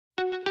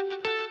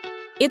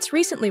It's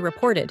recently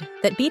reported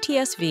that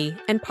BTS V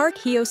and Park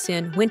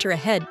Hyosin Winter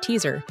Ahead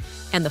teaser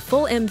and the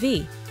full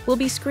MV will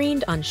be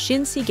screened on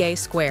Shinsegae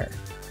Square.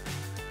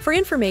 For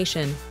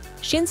information,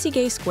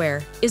 Shinsegae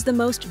Square is the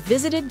most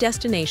visited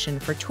destination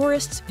for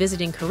tourists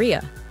visiting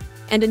Korea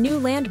and a new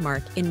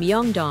landmark in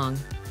Myeong-dong,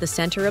 the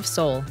center of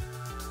Seoul.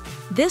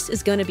 This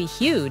is going to be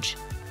huge.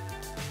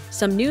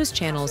 Some news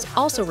channels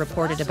also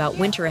reported about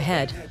Winter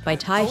Ahead by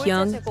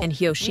Taehyung and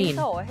Hyoshin.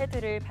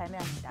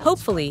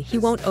 Hopefully, he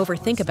won't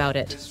overthink about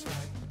it.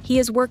 He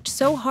has worked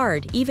so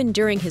hard even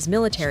during his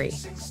military,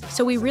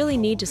 so we really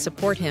need to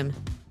support him.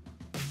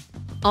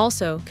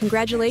 Also,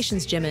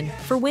 congratulations Jimin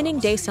for winning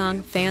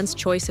Daesang Fans'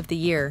 Choice of the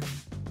Year.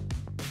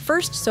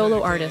 First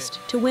solo artist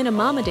to win a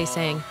Mama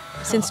Daesang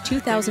since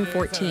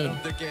 2014.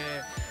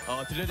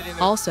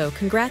 Also,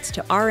 congrats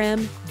to RM,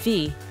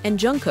 V, and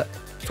Jungkook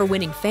for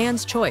winning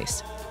Fans'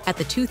 Choice at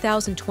the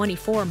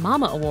 2024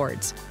 Mama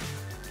Awards.